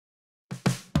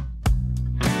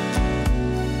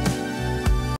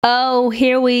Oh,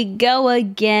 here we go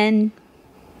again.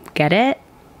 Get it?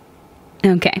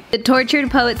 Okay. The Tortured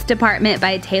Poets Department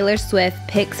by Taylor Swift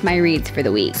picks my reads for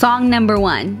the week. Song number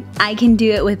 1, I Can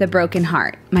Do It With a Broken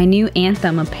Heart. My new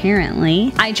anthem,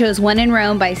 apparently. I chose One in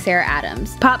Rome by Sarah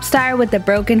Adams. Pop star with a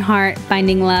broken heart,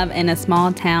 finding love in a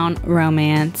small town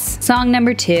romance. Song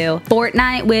number 2,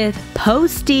 Fortnite with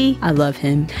Posty. I love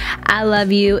him. I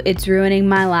love you, it's ruining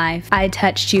my life. I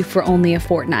touched you for only a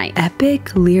fortnight.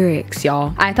 Epic lyrics,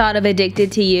 y'all. I thought of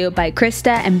Addicted to You by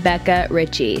Krista and Becca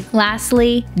Ritchie.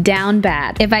 Lastly, Down Bad.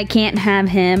 If I can't have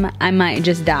him, I might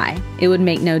just die. It would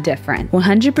make no difference.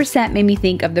 100% made me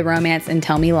think of the romance and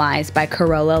Tell Me Lies by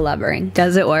Corolla Lovering.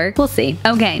 Does it work? We'll see.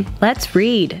 Okay, let's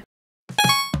read.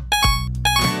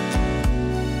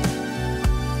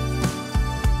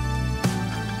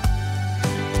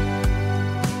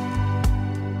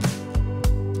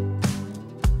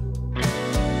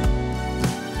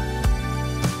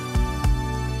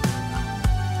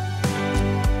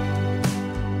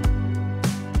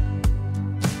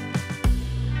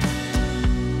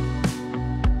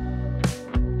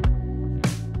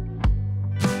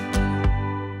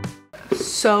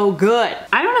 So good.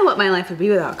 I don't know what my life would be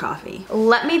without coffee.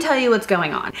 Let me tell you what's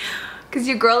going on. Because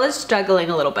your girl is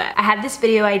struggling a little bit. I had this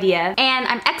video idea and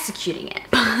I'm executing it.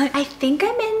 But I think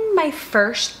I'm in my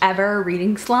first ever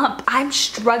reading slump. I'm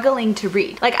struggling to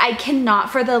read. Like, I cannot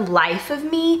for the life of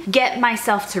me get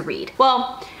myself to read.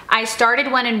 Well, I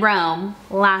started One in Rome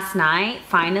last night,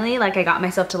 finally. Like, I got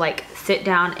myself to like sit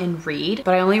down and read,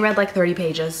 but I only read like 30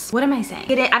 pages. What am I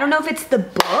saying? I don't know if it's the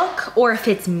book or if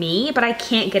it's me, but I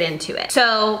can't get into it.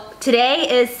 So today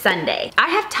is Sunday. I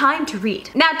have time to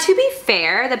read. Now, to be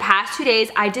fair, the past 2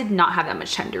 days, I did not have that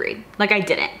much time to read. Like, I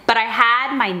didn't, but I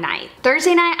had my night.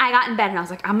 Thursday night, I got in bed and I was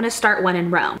like, I'm gonna start One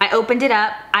in Rome. I opened it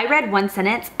up, I read one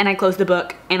sentence and I closed the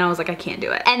book and I was like, I can't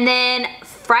do it. And then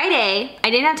Friday, I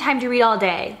didn't have time to read all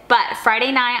day, but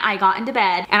Friday night I got into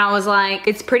bed and I was like,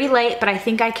 it's pretty late, but I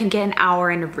think I can get an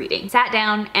hour in of reading. Sat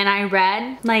down and I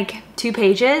read like 2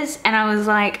 pages and I was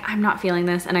like, I'm not feeling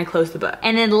this, and I closed the book.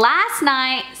 And then last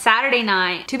night, Saturday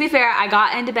night, to be fair, I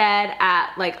got into bed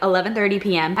at like 11:30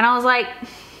 p.m. and I was like,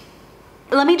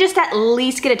 let me just at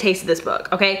least get a taste of this book,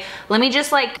 okay? Let me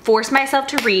just like force myself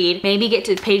to read, maybe get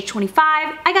to page 25.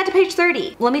 I got to page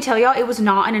 30. Let me tell y'all, it was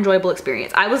not an enjoyable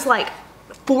experience. I was like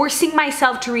forcing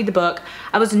myself to read the book.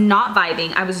 I was not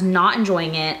vibing. I was not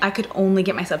enjoying it. I could only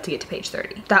get myself to get to page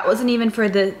 30. That wasn't even for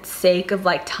the sake of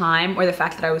like time or the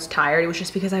fact that I was tired. It was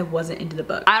just because I wasn't into the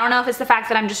book. I don't know if it's the fact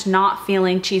that I'm just not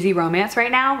feeling cheesy romance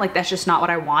right now. Like, that's just not what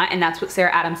I want, and that's what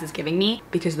Sarah Adams is giving me,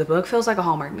 because the book feels like a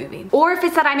Hallmark movie. Or if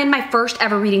it's that I'm in my first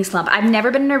ever reading slump. I've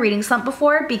never been in a reading slump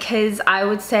before, because I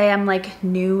would say I'm like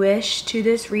newish to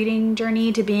this reading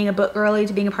journey, to being a book girly,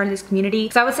 to being a part of this community.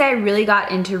 So I would say I really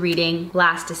got into reading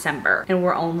last December and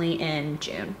we're only in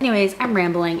June. Anyways, I'm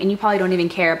rambling and you probably don't even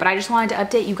care, but I just wanted to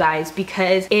update you guys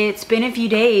because it's been a few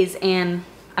days and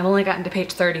I've only gotten to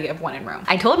page 30 of One in Rome.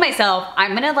 I told myself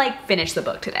I'm gonna like finish the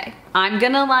book today. I'm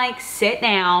gonna like sit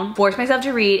down, force myself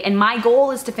to read, and my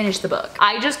goal is to finish the book.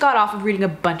 I just got off of reading a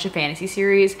bunch of fantasy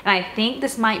series and I think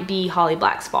this might be Holly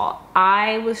Black's fault.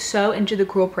 I was so into The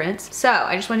Cruel Prince. So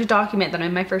I just wanted to document that I'm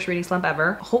in my first reading slump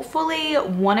ever. Hopefully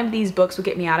one of these books will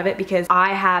get me out of it, because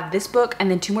I have this book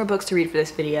and then 2 more books to read for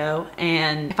this video.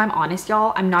 And if I'm honest,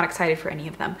 y'all, I'm not excited for any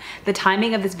of them. The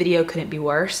timing of this video couldn't be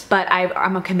worse, but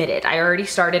I'm committed. I already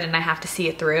started and I have to see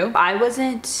it through. If I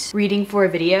wasn't reading for a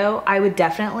video, I would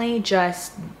definitely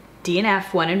just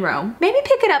DNF One in Rome. Maybe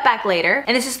pick it up back later.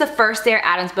 And this is the first Sarah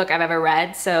Adams book I've ever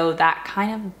read, so that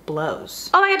kind of blows.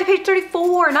 Oh, I got to page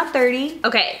 34, not 30.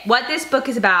 Okay, what this book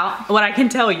is about, what I can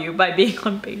tell you by being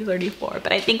on page 34,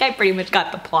 but I think I pretty much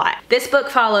got the plot. This book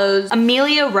follows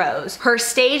Amelia Rose. Her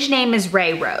stage name is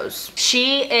Ray Rose.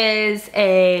 She is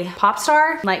a pop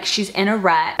star, like she's in a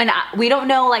rut. And we don't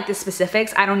know like the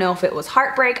specifics. I don't know if it was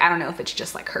heartbreak. I don't know if it's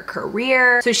just like her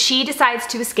career. So she decides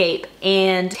to escape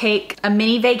and take a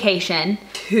mini vacation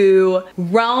to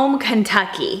Rome,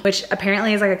 Kentucky, which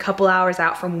apparently is like a couple hours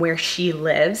out from where she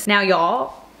lives. Now,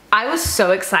 y'all, I was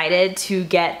so excited to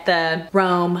get the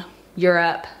Rome,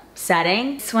 Europe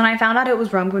setting. So when I found out it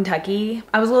was Rome, Kentucky,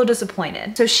 I was a little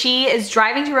disappointed. So she is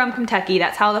driving to Rome, Kentucky.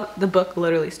 That's how the book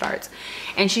literally starts.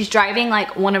 And she's driving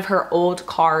like one of her old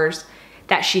cars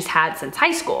that she's had since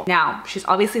high school. Now, she's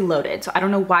obviously loaded, so I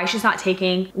don't know why she's not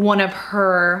taking one of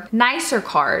her nicer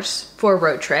cars for a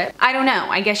road trip. I don't know.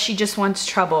 I guess she just wants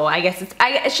trouble. I guess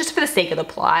it's just for the sake of the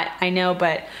plot. I know,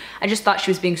 but I just thought she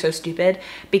was being so stupid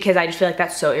because I just feel like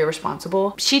that's so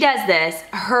irresponsible. She does this.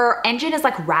 Her engine is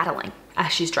like rattling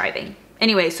as she's driving.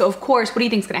 Anyway, so of course, what do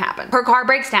you think's gonna happen? Her car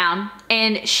breaks down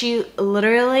and she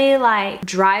literally like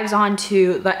drives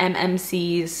onto the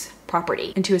MMC's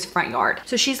property, into his front yard.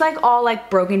 So she's like all like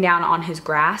broken down on his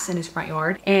grass in his front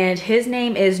yard. And his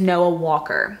name is Noah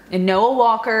Walker. And Noah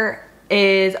Walker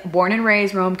is born and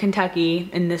raised Rome, Kentucky,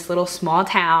 in this little small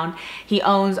town. He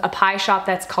owns a pie shop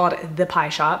that's called The Pie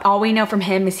Shop. All we know from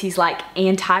him is he's like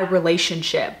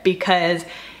anti-relationship because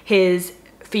his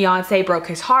fiance broke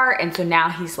his heart, and so now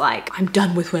he's like, I'm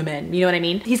done with women, you know what I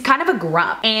mean? He's kind of a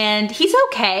grump and he's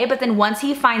okay, but then once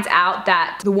he finds out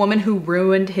that the woman who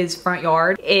ruined his front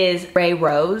yard is Ray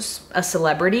Rose, a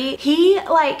celebrity, he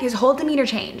like, his whole demeanor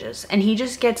changes and he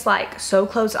just gets like so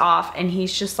closed off and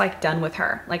he's just like done with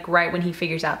her, like right when he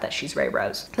figures out that she's Ray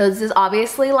Rose. So this is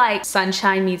obviously like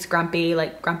sunshine meets grumpy,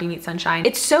 like grumpy meets sunshine.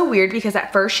 It's so weird because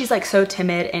at first she's like so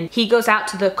timid and he goes out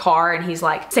to the car and he's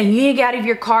like saying, you need to get out of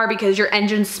your car because your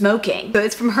engine's smoking. So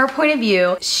it's from her point of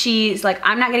view. She's like,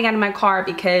 I'm not getting out of my car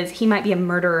because he might be a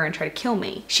murderer and try to kill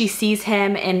me. She sees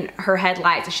him in her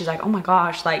headlights and she's like, oh my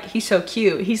gosh, like he's so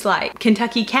cute. He's like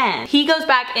Kentucky Ken. He goes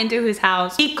back into his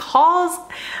house. He calls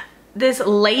this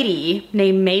lady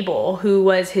named Mabel, who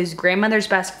was his grandmother's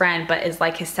best friend but is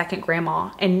like his second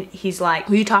grandma, and he's like,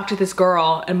 will you talk to this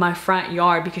girl in my front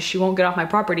yard because she won't get off my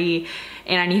property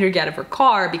and I need her to get out of her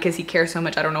car because he cares so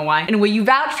much, I don't know why, and will you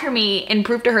vouch for me and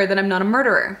prove to her that I'm not a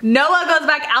murderer? Noah goes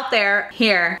back out there.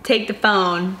 Here, take the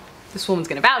phone, this woman's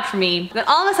gonna vouch for me. Then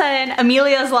all of a sudden,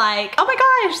 Amelia's like, oh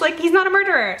my gosh, like he's not a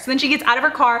murderer. So then she gets out of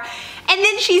her car and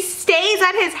then she stays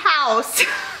at his house.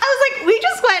 I was like, we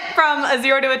just went from a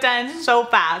 0 to a 10 so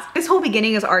fast. This whole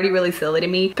beginning is already really silly to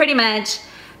me. Pretty much,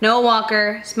 Noah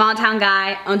Walker, small town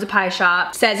guy, owns a pie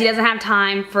shop, says he doesn't have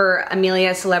time for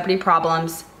Amelia's celebrity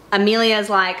problems. Amelia's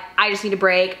like, I just need a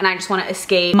break and I just want to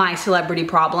escape my celebrity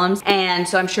problems. And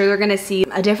so I'm sure they're gonna see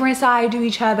a different side to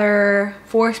each other,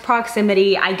 forced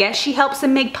proximity. I guess she helps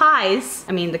him make pies.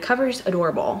 I mean, the cover's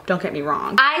adorable, don't get me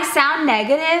wrong. I sound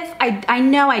negative, I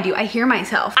know I do, I hear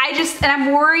myself. And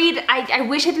I'm worried, I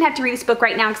wish I didn't have to read this book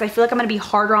right now because I feel like I'm gonna be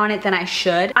harder on it than I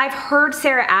should. I've heard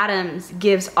Sarah Adams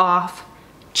gives off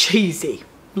cheesy,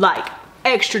 like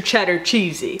extra cheddar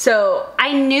cheesy. So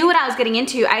I knew what I was getting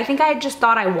into. I think I just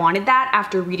thought I wanted that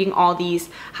after reading all these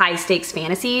high stakes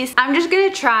fantasies. I'm just gonna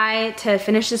try to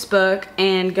finish this book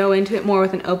and go into it more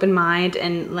with an open mind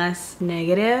and less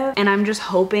negative. And I'm just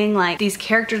hoping like these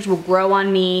characters will grow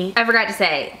on me. I forgot to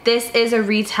say, this is a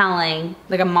retelling,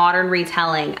 like a modern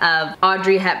retelling of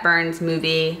Audrey Hepburn's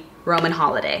movie, Roman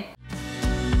Holiday.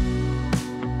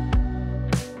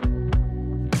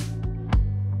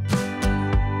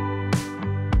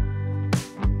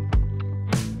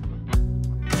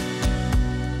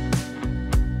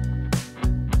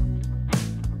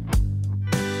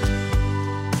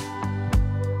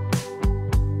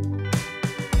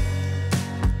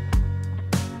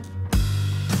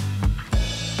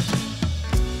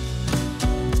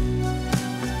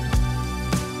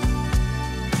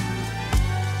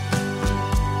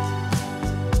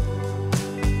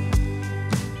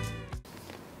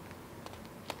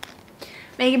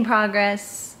 Making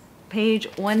progress, page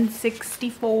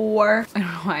 164. I don't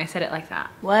know why I said it like that.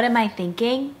 What am I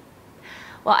thinking?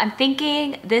 Well, I'm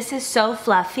thinking this is so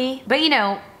fluffy, but you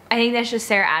know, I think that's just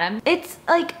Sarah Adams. It's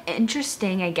like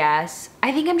interesting, I guess.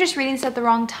 I think I'm just reading this at the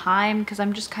wrong time because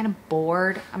I'm just kind of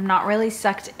bored. I'm not really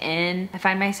sucked in. I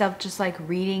find myself just like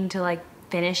reading to like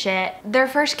finish it. Their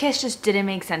first kiss just didn't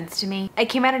make sense to me. It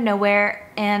came out of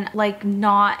nowhere and like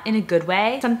not in a good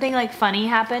way. Something like funny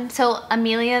happened. So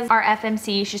Amelia's our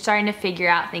FMC. She's starting to figure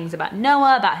out things about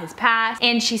Noah, about his past.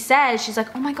 And she says, she's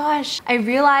like, oh my gosh, I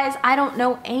realize I don't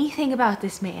know anything about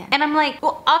this man. And I'm like,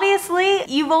 well, obviously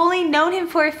you've only known him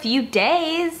for a few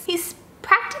days. He's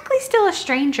practically still a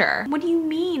stranger. What do you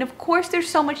mean? Of course there's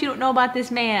so much you don't know about this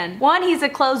man. One, he's a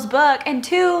closed book, and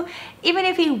two, even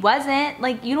if he wasn't,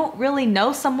 like you don't really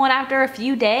know someone after a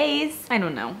few days. I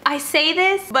don't know. I say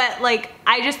this, but like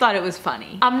I just thought it was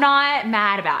funny. I'm not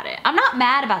mad about it. I'm not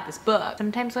mad about this book.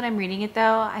 Sometimes when I'm reading it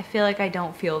though, I feel like I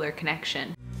don't feel their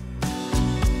connection.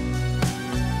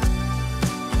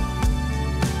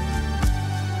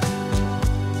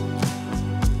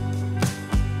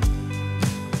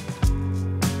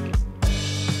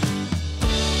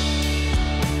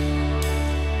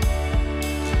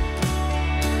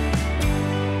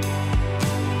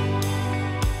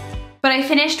 But I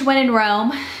finished When in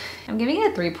Rome. I'm giving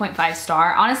it a 3.5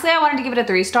 star. Honestly, I wanted to give it a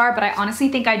 3 star, but I honestly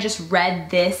think I just read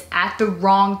this at the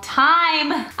wrong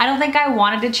time. I don't think I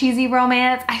wanted a cheesy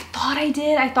romance. I thought I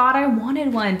did. I thought I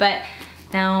wanted one, but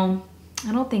no,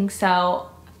 I don't think so.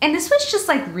 And this was just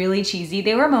like really cheesy.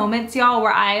 There were moments, y'all,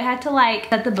 where I had to like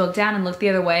set the book down and look the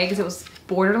other way because it was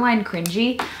borderline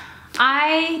cringy.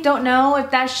 I don't know if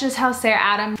that's just how Sarah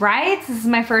Adams writes. This is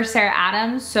my first Sarah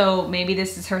Adams, so maybe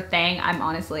this is her thing. I'm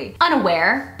honestly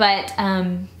unaware, but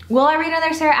will I read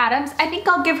another Sarah Adams? I think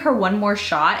I'll give her one more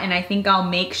shot, and I think I'll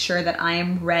make sure that I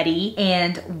am ready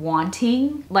and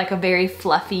wanting like a very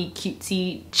fluffy,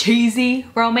 cutesy, cheesy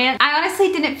romance. I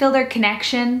honestly didn't feel their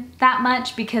connection that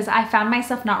much because I found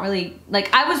myself not really, like,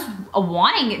 I was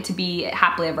wanting it to be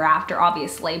happily ever after,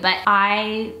 obviously, but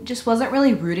I just wasn't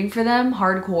really rooting for them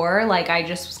hardcore. Like, I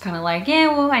just was kind of like, yeah,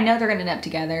 well, I know they're gonna end up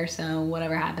together, so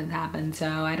whatever happens, happens. So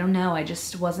I don't know, I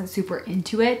just wasn't super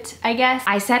into it, I guess.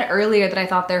 I said earlier that I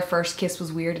thought their first kiss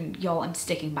was weird, and y'all, I'm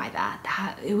sticking by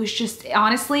that. It was just,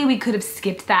 honestly, we could have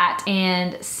skipped that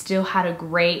and still had a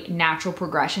great natural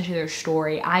progression to their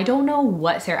story. I don't know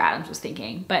what Sarah Adams was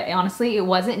thinking, but honestly, it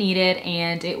wasn't needed,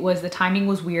 and the timing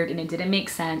was weird, and it didn't make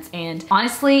sense. And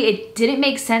honestly, it didn't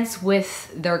make sense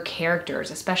with their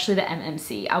characters, especially the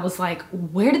MMC. I was like,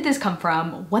 where did this come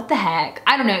from? What the heck?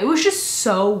 I don't know. It was just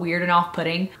so weird and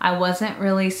off-putting. I wasn't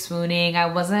really swooning. I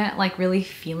wasn't like really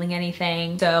feeling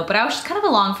anything. So, but I was just kind of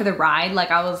along for the ride.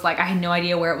 Like, I had no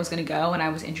idea where it was gonna go, and I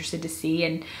was interested to see.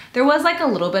 And there was like a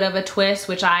little bit of a twist,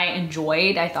 which I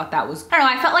enjoyed. I thought that was, I don't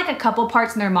know, I felt like a couple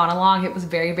parts in their monologue, it was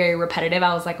very, very repetitive.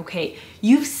 I was like, okay,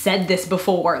 you've said this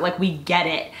before, like, we get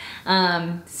it.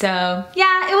 So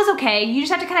yeah, it was okay. You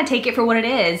just have to kind of take it for what it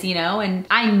is, you know? And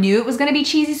I knew it was gonna be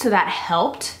cheesy, so that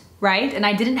helped, right? And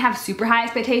I didn't have super high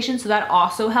expectations, so that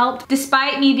also helped.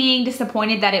 Despite me being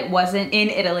disappointed that it wasn't in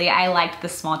Italy, I liked the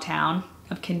small town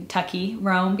of Kentucky,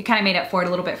 Rome. It kind of made up for it a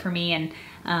little bit for me, and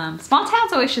small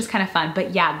town's always just kind of fun.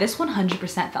 But yeah, this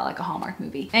 100% felt like a Hallmark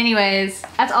movie. Anyways,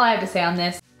 that's all I have to say on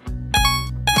this.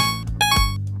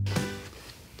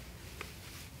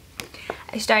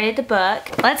 I started the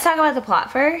book. Let's talk about the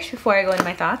plot first before I go into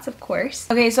my thoughts, of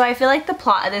course. Okay, so I feel like the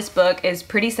plot of this book is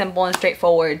pretty simple and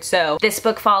straightforward. So this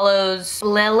book follows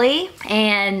Lily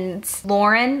and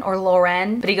Lauren,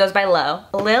 but he goes by Lo.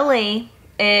 Lily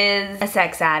is a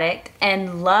sex addict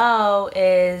and Lo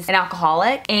is an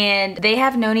alcoholic, and they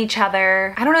have known each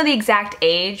other, I don't know the exact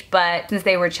age, but since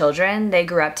they were children, they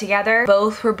grew up together.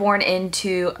 Both were born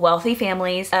into wealthy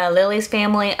families. Lily's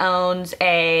family owns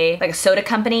a soda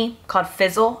company called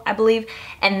Fizzle, I believe,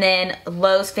 and then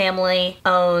Lo's family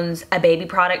owns a baby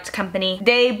product company.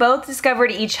 They both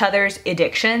discovered each other's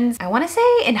addictions, I want to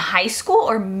say in high school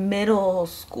or middle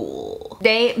school.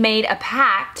 They made a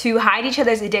pact to hide each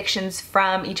other's addictions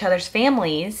from each other's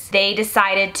families. They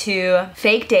decided to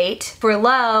fake date. For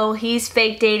Lo, he's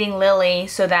fake dating Lily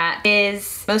so that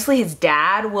mostly his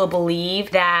dad will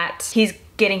believe that he's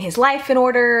getting his life in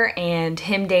order, and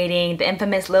him dating the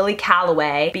infamous Lily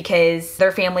Calloway, because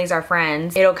their families are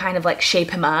friends, it'll kind of like shape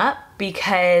him up,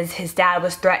 because his dad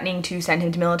was threatening to send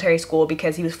him to military school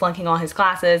because he was flunking all his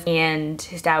classes, and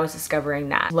his dad was discovering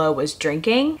that Lo was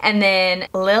drinking. And then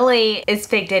Lily is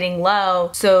fake dating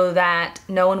Lo so that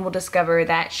no one will discover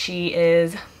that she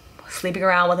is sleeping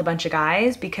around with a bunch of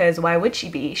guys, because why would she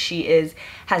be? She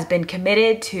has been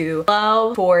committed to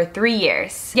Lo for 3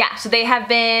 years. Yeah, so they have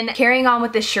been carrying on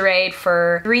with this charade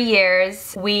for 3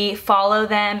 years. We follow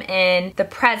them in the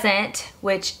present,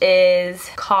 which is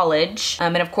college.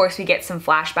 And of course we get some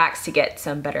flashbacks to get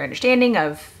some better understanding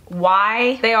of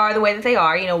why they are the way that they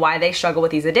are, you know, why they struggle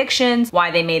with these addictions,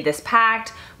 why they made this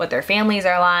pact, what their families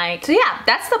are like. So yeah,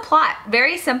 that's the plot.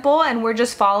 Very simple, and we're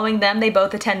just following them. They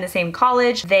both attend the same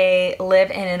college. They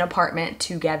live in an apartment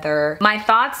together. My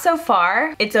thoughts so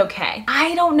far, it's okay.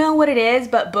 I don't know what it is,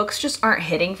 but books just aren't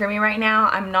hitting for me right now.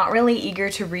 I'm not really eager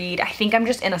to read. I think I'm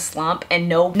just in a slump, and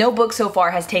no book so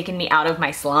far has taken me out of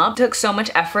my slump. It took so much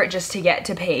effort just to get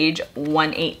to page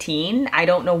 118. I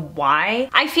don't know why.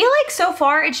 I feel like so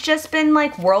far it's just been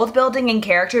like world building and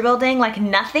character building. Like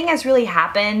nothing has really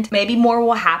happened. Maybe more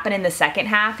will happen in the second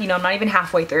half. You know, I'm not even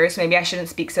halfway through, so maybe I shouldn't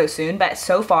speak so soon, but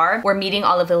so far we're meeting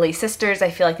all of Lily's sisters.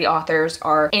 I feel like the authors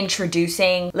are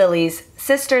introducing Lily's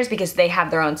sisters because they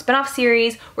have their own spin-off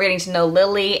series. We're getting to know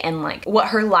Lily and like what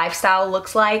her lifestyle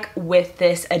looks like with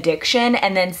this addiction,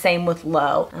 and then same with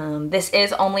Lo. This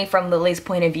is only from Lily's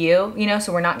point of view, you know,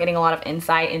 so we're not getting a lot of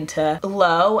insight into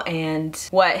Lo and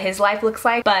what his life looks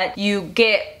like, but you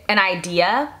get an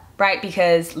idea, right?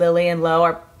 Because Lily and Lo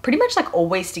are pretty much like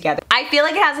always together. I feel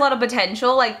like it has a lot of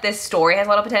potential. Like this story has a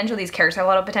lot of potential. These characters have a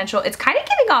lot of potential. It's kind of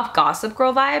giving off Gossip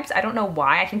Girl vibes. I don't know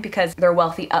why. I think because their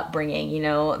wealthy upbringing, you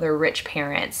know, their rich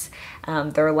parents,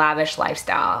 their lavish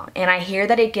lifestyle. And I hear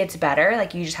that it gets better.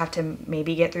 Like you just have to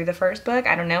maybe get through the first book.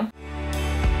 I don't know.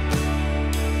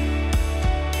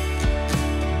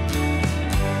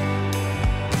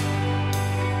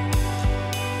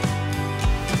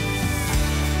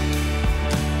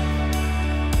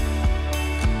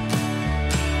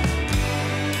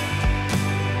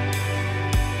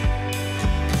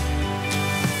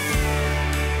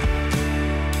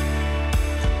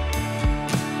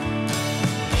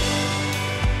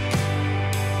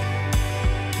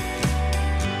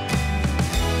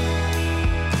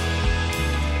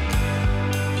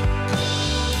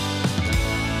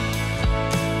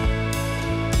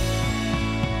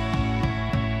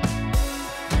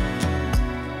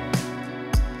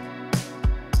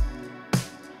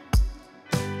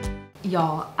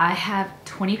 Y'all, I have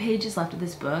 20 pages left of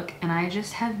this book and I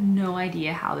just have no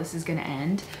idea how this is gonna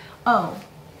end. Oh,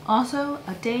 also,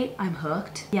 update, I'm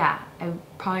hooked. Yeah, I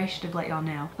probably should have let y'all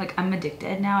know. Like, I'm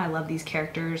addicted now. I love these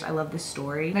characters. I love this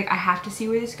story. Like, I have to see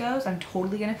where this goes. I'm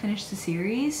totally gonna finish the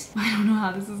series. I don't know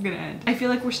how this is gonna end. I feel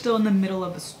like we're still in the middle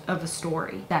of a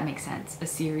story. That makes sense. A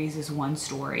series is one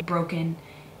story broken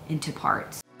into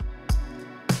parts.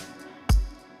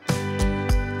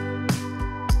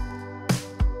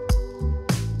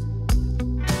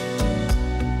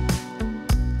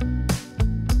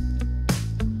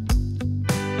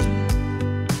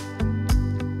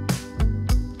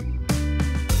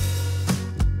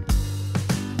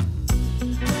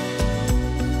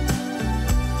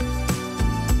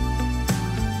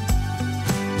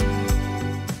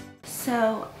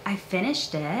 So I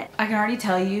finished it. I can already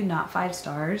tell you, not 5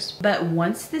 stars, but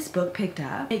once this book picked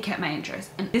up, it kept my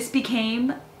interest. And this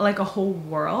became like a whole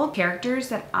world. Characters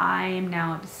that I am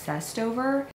now obsessed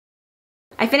over.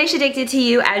 I finished Addicted to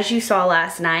You, as you saw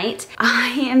last night. I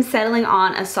am settling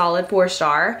on a solid 4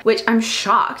 star, which I'm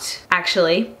shocked,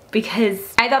 actually,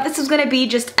 because I thought this was gonna be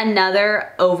just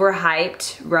another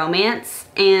overhyped romance,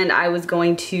 and I was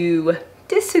going to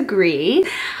disagree.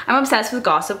 I'm obsessed with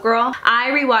Gossip Girl.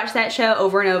 I rewatched that show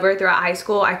over and over throughout high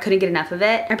school. I couldn't get enough of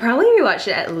it. I probably rewatched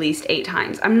it at least 8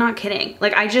 times. I'm not kidding.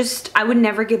 Like, I would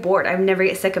never get bored. I would never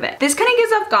get sick of it. This kind of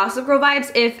gives off Gossip Girl vibes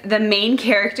if the main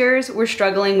characters were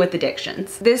struggling with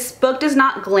addictions. This book does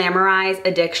not glamorize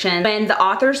addiction. When the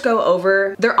authors go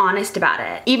over, they're honest about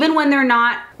it. Even when they're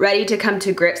not ready to come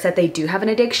to grips that they do have an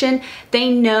addiction, they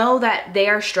know that they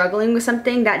are struggling with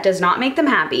something that does not make them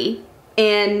happy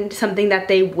and something that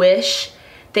they wish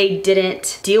they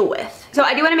didn't deal with. So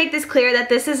I do want to make this clear that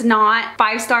this is not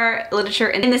 5-star literature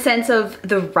in the sense of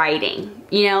the writing.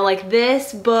 You know, like,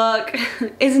 this book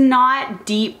is not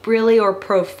deep really or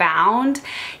profound.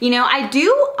 You know, I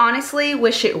do honestly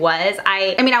wish it was.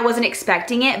 I mean, I wasn't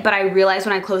expecting it, but I realized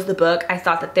when I closed the book, I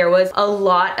thought that there was a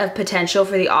lot of potential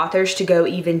for the authors to go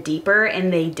even deeper,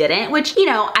 and they didn't, which, you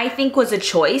know, I think was a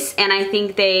choice. And I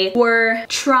think they were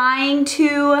trying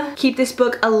to keep this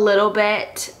book a little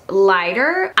bit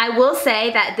lighter. I will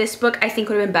say that this book I think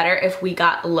would have been better if we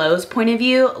got Lo's point of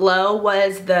view. Lo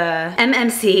was the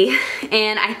MMC,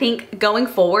 and I think going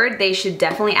forward they should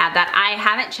definitely add that. I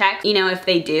haven't checked, you know, if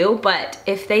they do, but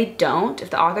if they don't, if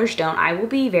the authors don't, I will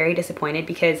be very disappointed,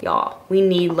 because y'all, we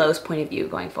need Lo's point of view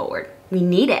going forward. We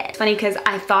need it. It's funny because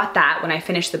I thought that when I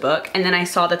finished the book, and then I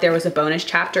saw that there was a bonus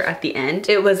chapter at the end.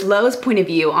 It was Lo's point of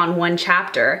view on one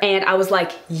chapter, and I was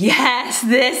like, yes,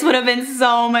 this would have been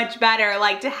so much better,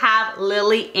 like, to have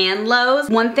Lily and Lo's.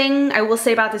 One thing I will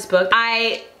say about this book,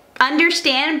 I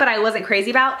understand, but I wasn't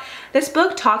crazy about. This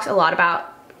book talks a lot about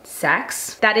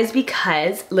sex. That is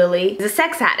because Lily is a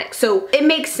sex addict. So it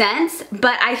makes sense,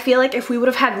 but I feel like if we would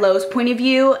have had Lo's point of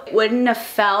view, it wouldn't have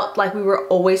felt like we were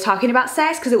always talking about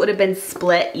sex, because it would have been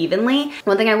split evenly.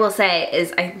 One thing I will say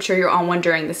is, I'm sure you're all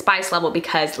wondering the spice level,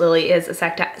 because Lily is a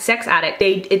sex addict.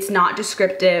 It's not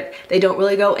descriptive. They don't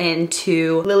really go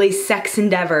into Lily's sex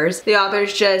endeavors. The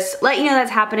authors just let you know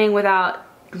that's happening without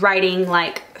writing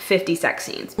like 50 sex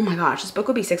scenes. Oh my gosh, this book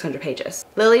would be 600 pages.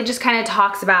 Lily just kind of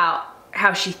talks about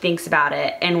how she thinks about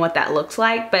it and what that looks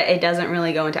like, but it doesn't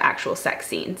really go into actual sex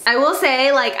scenes. I will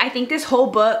say, like, I think this whole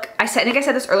book, I think I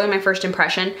said this earlier in my first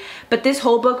impression, but this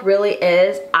whole book really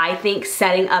is, I think,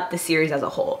 setting up the series as a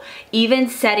whole. Even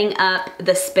setting up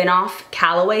the spin-off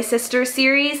Calloway Sisters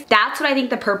series, that's what I think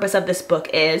the purpose of this book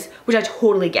is, which I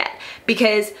totally get,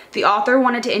 because the author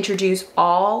wanted to introduce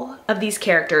all of these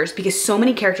characters, because so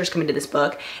many characters come into this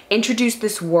book, introduce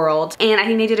this world, and I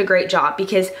think they did a great job,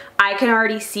 because I can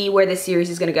already see where this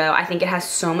series is gonna go. I think it has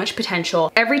so much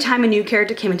potential. Every time a new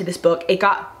character came into this book, it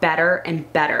got better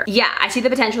and better. Yeah, I see the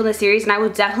potential in this series, and I will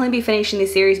definitely be finishing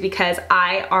this series because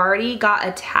I already got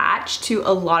attached to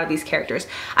a lot of these characters.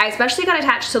 I especially got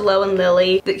attached to Lo and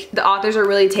Lily. The authors are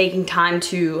really taking time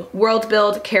to world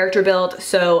build, character build,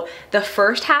 so the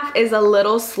first half is a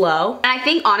little slow. And I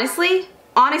think honestly,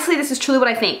 this is truly what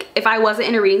I think. If I wasn't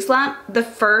in a reading slump, the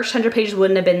first 100 pages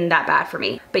wouldn't have been that bad for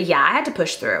me. But yeah, I had to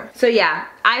push through. So yeah,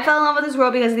 I fell in love with this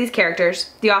world because of these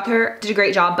characters. The author did a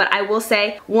great job, but I will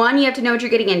say, one, you have to know what you're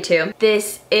getting into.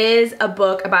 This is a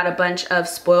book about a bunch of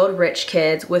spoiled rich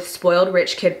kids with spoiled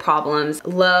rich kid problems.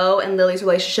 Lo and Lily's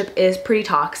relationship is pretty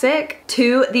toxic.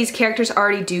 Two, these characters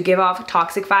already do give off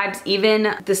toxic vibes,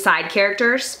 even the side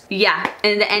characters. Yeah,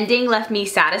 and the ending left me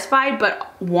satisfied,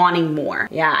 but wanting more.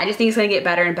 Yeah, I just think it's gonna get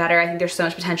better and better. I think there's so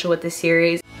much potential with this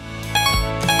series.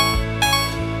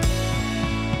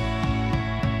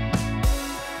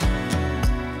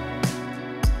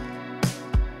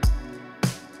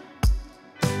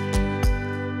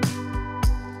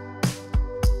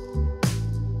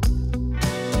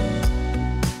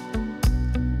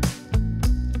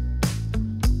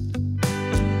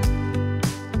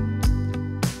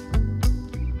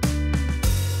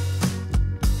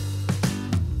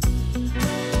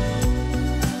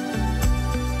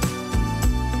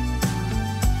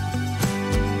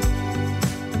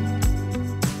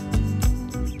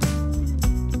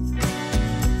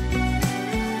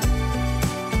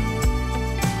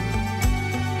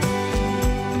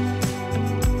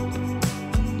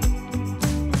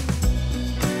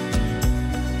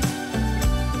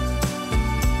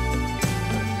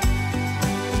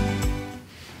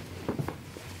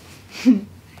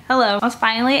 Hello. I was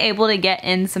finally able to get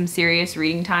in some serious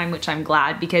reading time, which I'm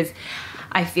glad because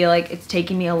I feel like it's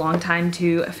taking me a long time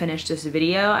to finish this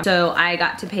video. So I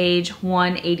got to page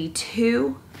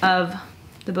 182 of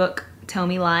the book Tell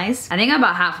Me Lies. I think I'm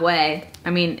about halfway. I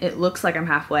mean, it looks like I'm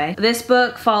halfway. This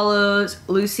book follows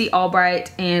Lucy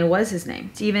Albright and what is his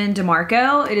name? Stephen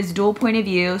DeMarco. It is dual point of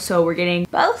view, so we're getting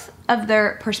both of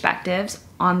their perspectives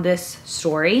on this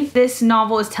story. This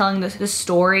novel is telling the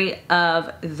story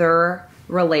of their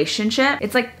relationship.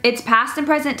 It's like, it's past and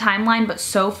present timeline, but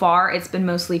so far it's been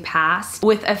mostly past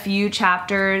with a few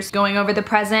chapters going over the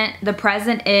present. The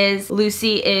present is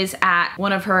Lucy is at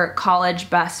one of her college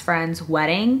best friend's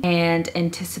wedding and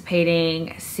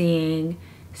anticipating seeing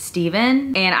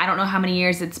Stephen, and I don't know how many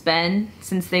years it's been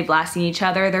since they've last seen each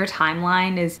other. Their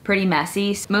timeline is pretty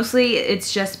messy. Mostly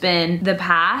it's just been the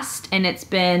past, and it's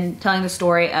been telling the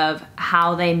story of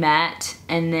how they met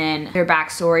and then their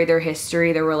backstory, their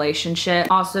history, their relationship.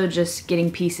 Also just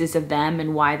getting pieces of them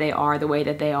and why they are the way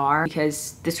that they are,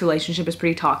 because this relationship is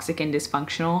pretty toxic and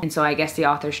dysfunctional. And so I guess the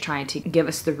author's trying to give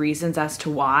us the reasons as to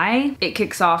why. It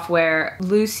kicks off where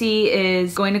Lucy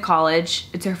is going to college.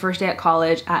 It's her first day at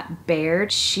college at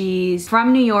Baird. She's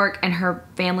from New York and her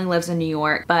family lives in New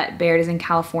York, but Baird is in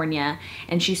California,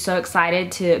 and she's so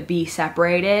excited to be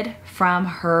separated from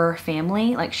her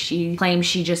family. Like, she claims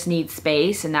she just needs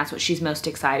space, and that's what she's most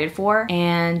excited for.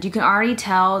 And you can already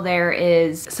tell there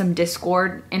is some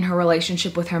discord in her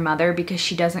relationship with her mother, because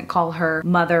she doesn't call her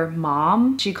mother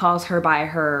mom. She calls her by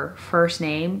her first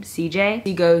name, CJ.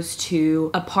 She goes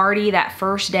to a party that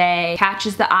first day,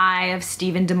 catches the eye of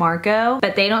Stephen DeMarco,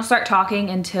 but they don't start talking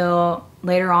until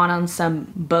later on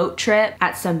some boat trip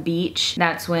at some beach.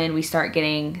 That's when we start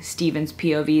getting Stephen's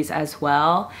POVs as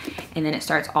well, and then it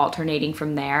starts alternating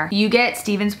from there. You get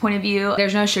Stephen's point of view.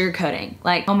 There's no sugarcoating.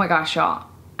 Like, oh my gosh, y'all,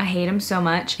 I hate him so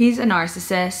much. He's a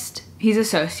narcissist. He's a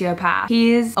sociopath.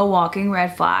 He is a walking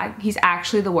red flag. He's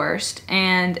actually the worst,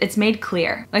 and it's made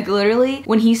clear. Like, literally,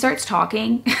 when he starts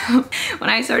talking,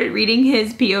 when I started reading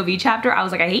his POV chapter, I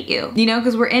was like, I hate you. You know,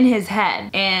 because we're in his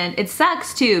head. And it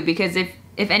sucks too, because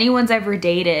if anyone's ever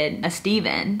dated a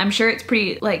Stephen, I'm sure it's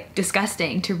pretty like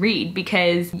disgusting to read,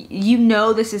 because you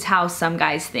know this is how some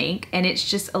guys think, and it's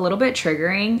just a little bit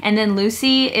triggering. And then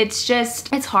Lucy,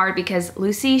 it's hard because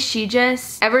Lucy, she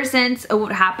just, ever since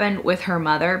what happened with her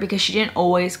mother, because she didn't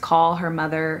always call her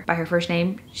mother by her first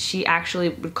name, she actually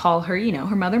would call her, you know,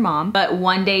 her mother mom, but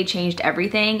one day changed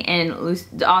everything, and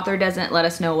the author doesn't let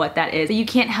us know what that is. But you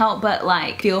can't help but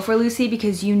like feel for Lucy,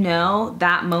 because you know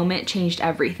that moment changed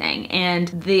everything.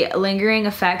 And the lingering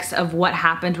effects of what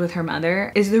happened with her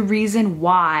mother is the reason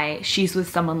why she's with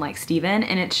someone like Stephen.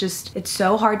 And it's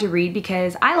so hard to read,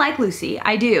 because I like Lucy.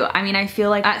 I do. I mean, I feel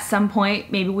like at some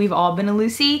point, maybe we've all been a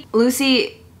Lucy.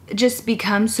 Lucy just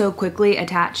becomes so quickly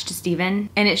attached to Stephen,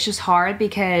 and it's just hard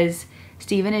because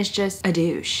Stephen is just a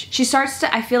douche. She starts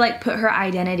to, I feel like, put her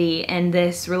identity in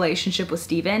this relationship with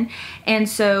Stephen, and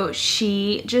so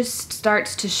she just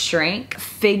starts to shrink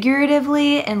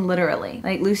figuratively and literally.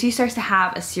 Like, Lucy starts to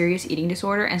have a serious eating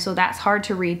disorder, and so that's hard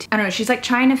to read. I don't know, she's like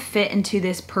trying to fit into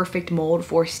this perfect mold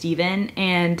for Stephen,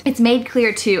 and it's made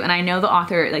clear too, and I know the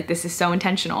author, like, this is so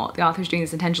intentional. The author's doing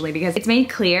this intentionally, because it's made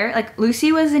clear, like,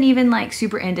 Lucy wasn't even like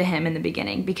super into him in the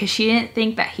beginning, because she didn't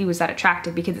think that he was that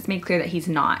attractive, because it's made clear that he's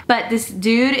not. But this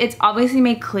dude, it's obviously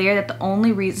made clear that the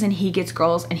only reason he gets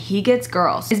girls, and he gets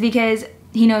girls, is because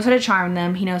he knows how to charm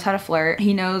them, he knows how to flirt,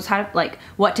 he knows how to, like,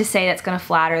 what to say that's gonna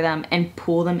flatter them and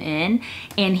pull them in,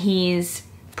 and he's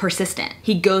persistent.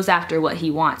 He goes after what he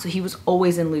wants. So he was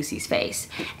always in Lucy's face.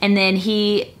 And then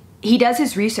he does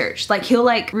his research. Like, he'll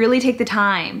like really take the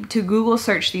time to Google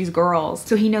search these girls,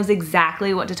 so he knows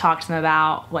exactly what to talk to them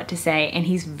about, what to say, and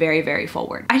he's very, very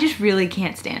forward. I just really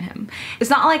can't stand him. It's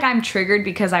not like I'm triggered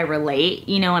because I relate,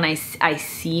 you know, and I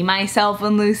see myself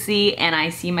in Lucy and I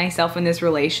see myself in this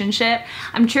relationship.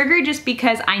 I'm triggered just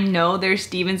because I know there's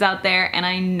Stevens out there, and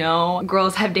I know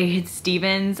girls have dated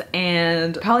Stevens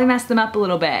and probably messed them up a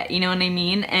little bit, you know what I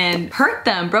mean? And hurt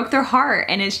them, broke their heart,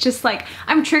 and it's just like,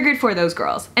 I'm triggered for those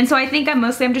girls. And so I think I'm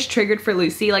just triggered for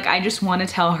Lucy. Like, I just want to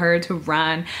tell her to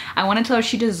run. I want to tell her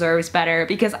she deserves better,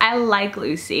 because I like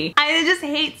Lucy. I just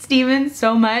hate Stephen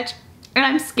so much, and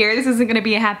I'm scared this isn't going to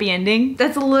be a happy ending.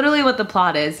 That's literally what the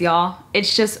plot is, y'all.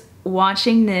 It's just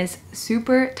watching this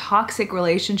super toxic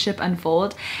relationship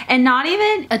unfold, and not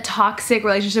even a toxic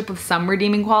relationship with some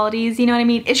redeeming qualities, you know what I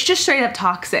mean? It's just straight up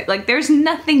toxic. Like, there's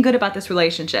nothing good about this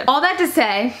relationship. All that to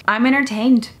say, I'm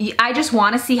entertained. I just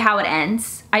want to see how it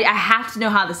ends. I have to know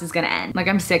how this is gonna end. Like,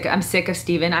 I'm sick of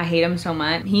Steven. I hate him so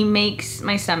much. He makes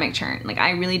my stomach churn. Like,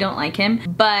 I really don't like him,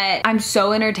 but I'm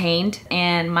so entertained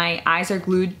and my eyes are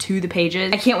glued to the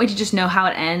pages. I can't wait to just know how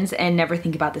it ends and never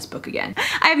think about this book again.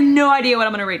 I have no idea what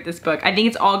I'm gonna rate this book. I think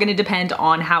it's all gonna depend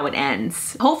on how it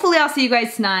ends. Hopefully I'll see you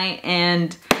guys tonight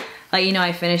and let you know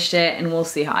I finished it, and we'll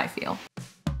see how I feel.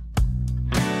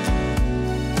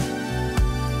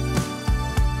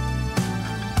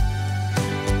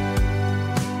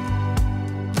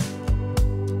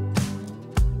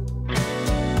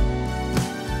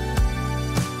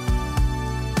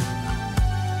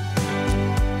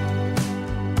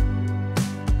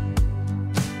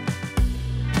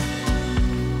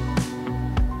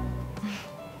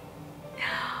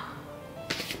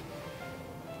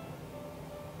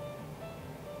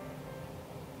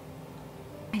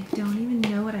 I don't even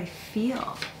know what I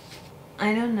feel.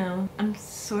 I don't know. I'm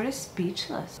sort of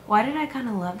speechless. Why did I kind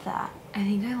of love that? I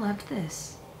think I loved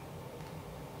this.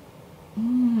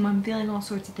 I'm feeling all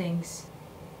sorts of things.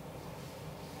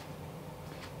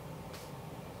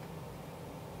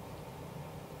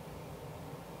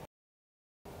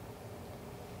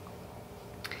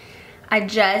 I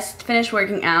just finished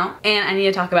working out and I need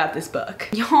to talk about this book.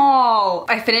 Y'all,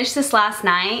 I finished this last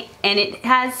night and it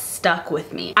has stuck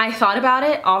with me. I thought about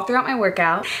it all throughout my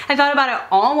workout. I thought about it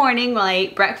all morning while I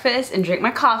ate breakfast and drank my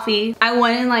coffee. I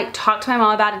went and like talked to my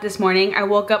mom about it this morning. I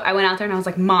woke up, I went out there and I was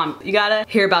like, Mom, you gotta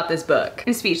hear about this book.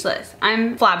 I'm speechless.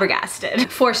 I'm flabbergasted.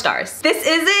 4 stars. This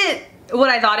isn't what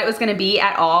I thought it was gonna be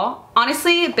at all.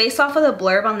 Honestly, based off of the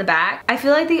blurb on the back, I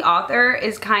feel like the author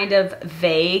is kind of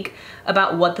vague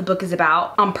about what the book is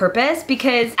about on purpose,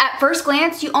 because at first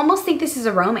glance, you almost think this is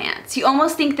a romance. You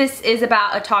almost think this is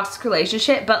about a toxic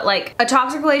relationship, but like a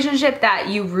toxic relationship that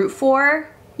you root for,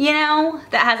 you know,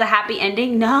 that has a happy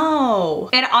ending. No.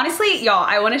 And honestly, y'all,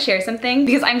 I want to share something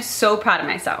because I'm so proud of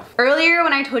myself. Earlier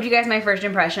when I told you guys my first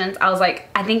impressions, I was like,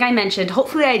 I think I mentioned,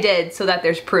 hopefully I did so that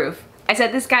there's proof. I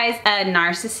said this guy's a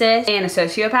narcissist and a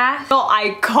sociopath. So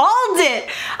I called it.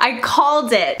 I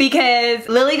called it because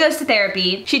Lily goes to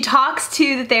therapy. She talks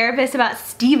to the therapist about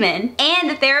Steven, and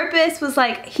the therapist was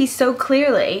like, he's so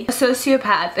clearly a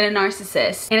sociopath and a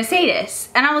narcissist and a sadist.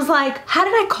 And I was like, how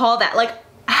did I call that? Like,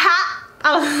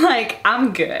 I was like,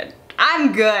 I'm good.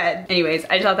 I'm good. Anyways,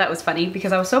 I just thought that was funny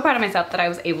because I was so proud of myself that I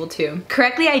was able to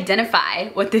correctly identify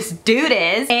what this dude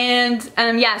is. And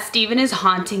yeah, Steven is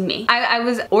haunting me. I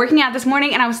was working out this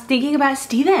morning and I was thinking about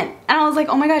Steven. And I was like,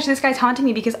 oh my gosh, this guy's haunting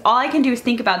me because all I can do is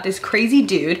think about this crazy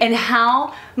dude and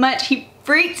how much he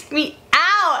freaked me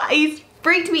out. He's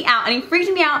freaked me out, and he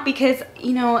freaked me out because,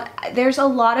 you know, there's a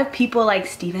lot of people like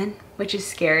Steven, which is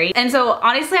scary. And so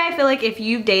honestly, I feel like if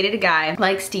you've dated a guy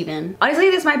like Steven,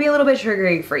 honestly, this might be a little bit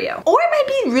triggering for you. Or it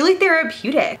might be really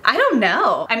therapeutic. I don't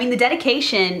know. I mean, the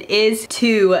dedication is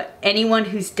to anyone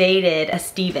who's dated a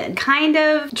Steven. Kind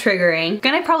of triggering.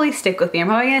 Gonna probably stick with me. I'm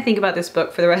probably gonna think about this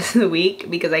book for the rest of the week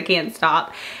because I can't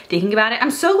stop thinking about it. I'm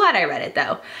so glad I read it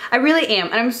though. I really am.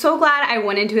 And I'm so glad I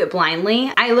went into it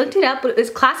blindly. I looked it up, but it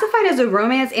was classified as a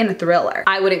romance and a thriller.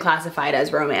 I wouldn't classify it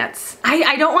as romance.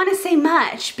 I don't want to say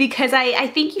much because I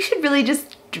think you should really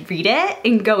just read it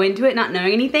and go into it not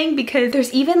knowing anything, because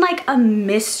there's even like a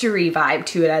mystery vibe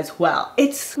to it as well.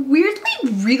 It's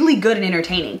weirdly really good and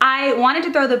entertaining. I wanted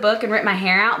to throw the book and rip my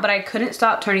hair out, but I couldn't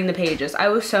stop turning the pages. I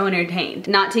was so entertained.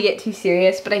 Not to get too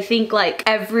serious, but I think like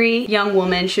every young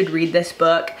woman should read this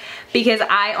book because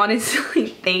I honestly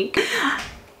think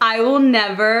I will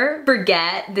never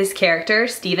forget this character,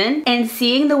 Steven, and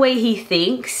seeing the way he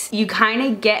thinks, you kind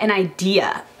of get an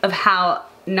idea of how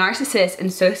narcissists and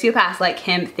sociopaths like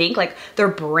him think, like their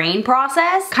brain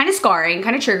process. Kind of scarring,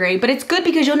 kind of triggering, but it's good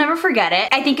because you'll never forget it.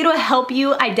 I think it'll help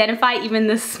you identify even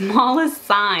the smallest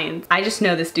signs. I just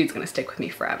know this dude's gonna stick with me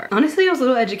forever. Honestly, it was a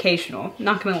little educational,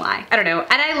 not gonna lie. I don't know.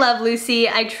 And I love Lucy,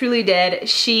 I truly did.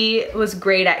 She was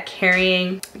great at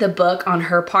carrying the book on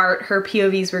her part. Her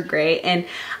POVs were great, and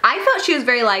I felt she was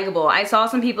very likable. I saw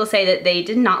some people say that they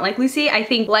did not like Lucy. I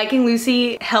think liking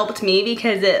Lucy helped me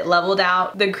because it leveled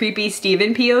out the creepy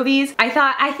Steven POVs.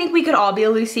 I think we could all be a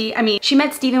Lucy. I mean, she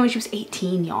met Steven when she was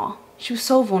 18, y'all. She was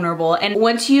so vulnerable. And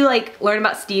once you like learn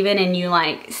about Steven and you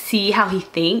like see how he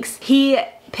thinks, he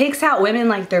picks out women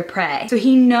like their prey. So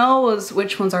he knows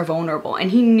which ones are vulnerable,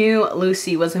 and he knew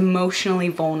Lucy was emotionally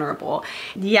vulnerable.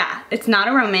 Yeah, it's not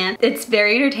a romance. It's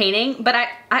very entertaining, but I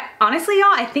honestly, y'all,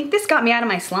 I think this got me out of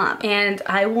my slump, and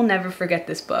I will never forget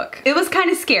this book. It was kind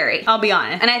of scary, I'll be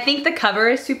honest. And I think the cover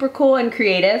is super cool and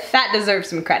creative. That deserves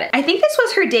some credit. I think this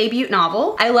was her debut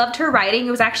novel. I loved her writing.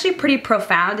 It was actually pretty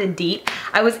profound and deep.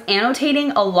 I was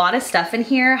annotating a lot of stuff in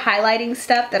here, highlighting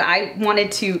stuff that I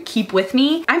wanted to keep with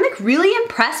me. I'm like really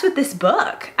impressed with this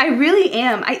book. I really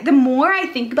am. The more I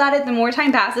think about it, the more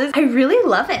time passes, I really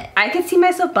love it. I could see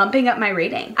myself bumping up my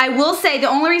rating. I will say the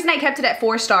only reason I kept it at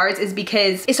 4 stars is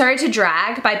because it started to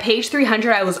drag. By page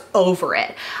 300, I was over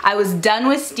it. I was done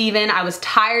with Steven. I was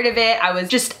tired of it. I was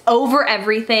just over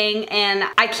everything, and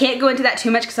I can't go into that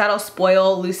too much because that'll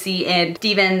spoil Lucy and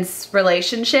Steven's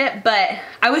relationship, but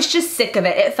I was just sick of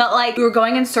it. It felt like we were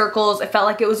going in circles. It felt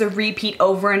like it was a repeat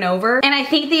over and over, and I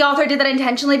think the author did that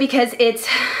intentionally because it's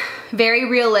very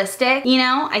realistic, you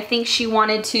know? I think she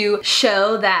wanted to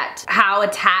show that how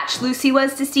attached Lucy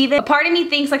was to Steven. A part of me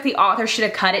thinks like the author should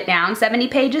have cut it down 70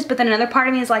 pages, but then another part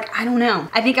of me is like, I don't know.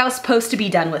 I think I was supposed to be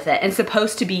done with it and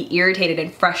supposed to be irritated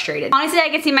and frustrated. Honestly, I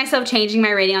could see myself changing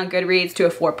my rating on Goodreads to a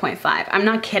 4.5. I'm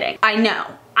not kidding. I know.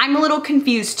 I'm a little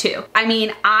confused too. I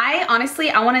mean,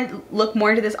 honestly, I want to look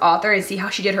more into this author and see how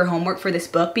she did her homework for this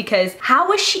book, because how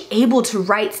was she able to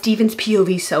write Steven's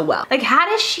POV so well? Like, how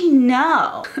does she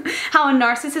know how a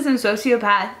narcissist and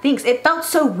sociopath thinks? It felt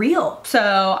so real.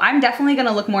 So I'm definitely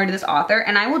gonna look more into this author,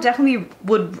 and I will definitely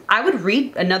would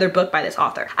read another book by this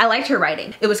author. I liked her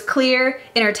writing. It was clear,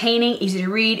 entertaining, easy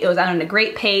to read. It was out at a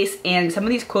great pace, and some of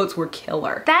these quotes were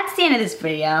killer. That's the end of this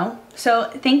video. So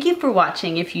thank you for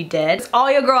watching if you did. That's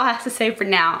all your girl has to say for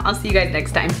now. I'll see you guys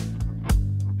next time.